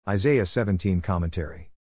Isaiah 17 Commentary.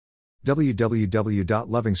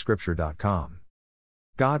 www.lovingscripture.com.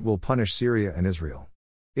 God will punish Syria and Israel.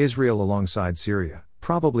 Israel alongside Syria,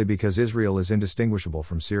 probably because Israel is indistinguishable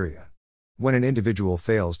from Syria. When an individual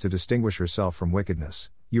fails to distinguish herself from wickedness,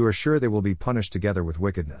 you are sure they will be punished together with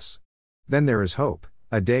wickedness. Then there is hope,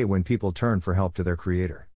 a day when people turn for help to their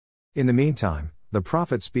Creator. In the meantime, the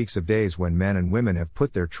prophet speaks of days when men and women have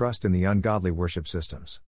put their trust in the ungodly worship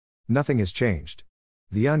systems. Nothing has changed.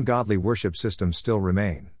 The ungodly worship systems still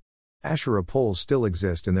remain. Asherah poles still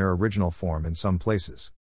exist in their original form in some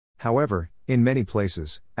places. However, in many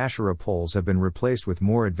places, Asherah poles have been replaced with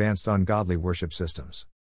more advanced ungodly worship systems.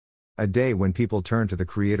 A day when people turn to the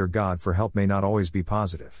Creator God for help may not always be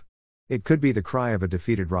positive. It could be the cry of a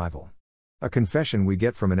defeated rival. A confession we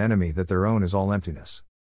get from an enemy that their own is all emptiness.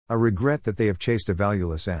 A regret that they have chased a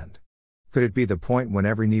valueless end. Could it be the point when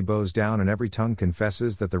every knee bows down and every tongue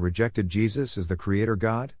confesses that the rejected Jesus is the Creator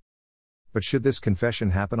God? But should this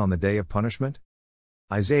confession happen on the day of punishment?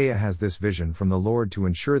 Isaiah has this vision from the Lord to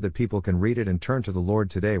ensure that people can read it and turn to the Lord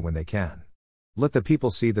today when they can. Let the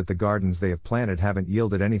people see that the gardens they have planted haven't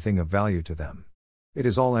yielded anything of value to them. It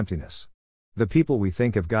is all emptiness. The people we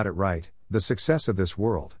think have got it right, the success of this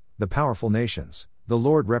world, the powerful nations, the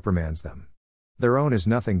Lord reprimands them. Their own is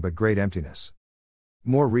nothing but great emptiness.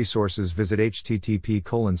 More resources visit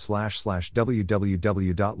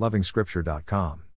http://www.lovingscripture.com.